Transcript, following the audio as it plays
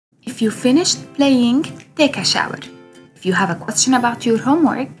If you finished playing, take a shower. If you have a question about your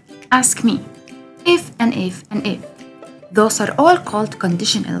homework, ask me. If and if and if. Those are all called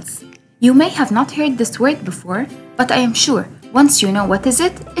conditionals. You may have not heard this word before, but I am sure once you know what is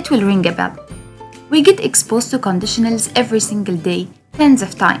it, it will ring a bell. We get exposed to conditionals every single day, tens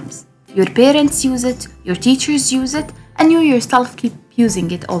of times. Your parents use it, your teachers use it, and you yourself keep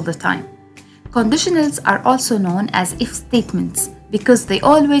using it all the time. Conditionals are also known as if statements because they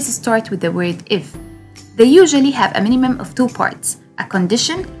always start with the word if. They usually have a minimum of two parts, a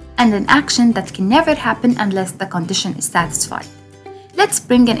condition and an action that can never happen unless the condition is satisfied. Let's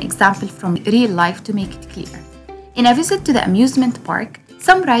bring an example from real life to make it clear. In a visit to the amusement park,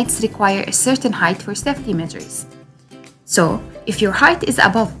 some rides require a certain height for safety measures. So, if your height is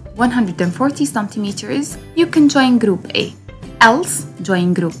above 140 centimeters, you can join group A, else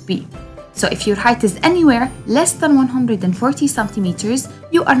join group B. So if your height is anywhere less than 140 centimeters,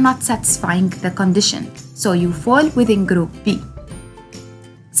 you are not satisfying the condition, so you fall within group B.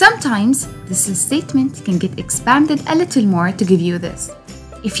 Sometimes this statement can get expanded a little more to give you this.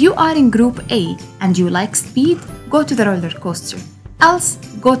 If you are in group A and you like speed, go to the roller coaster, else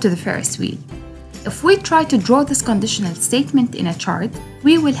go to the Ferris wheel. If we try to draw this conditional statement in a chart,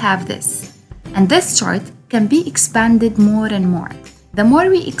 we will have this. And this chart can be expanded more and more. The more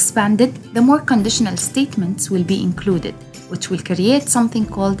we expand it, the more conditional statements will be included, which will create something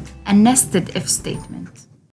called a nested if statement.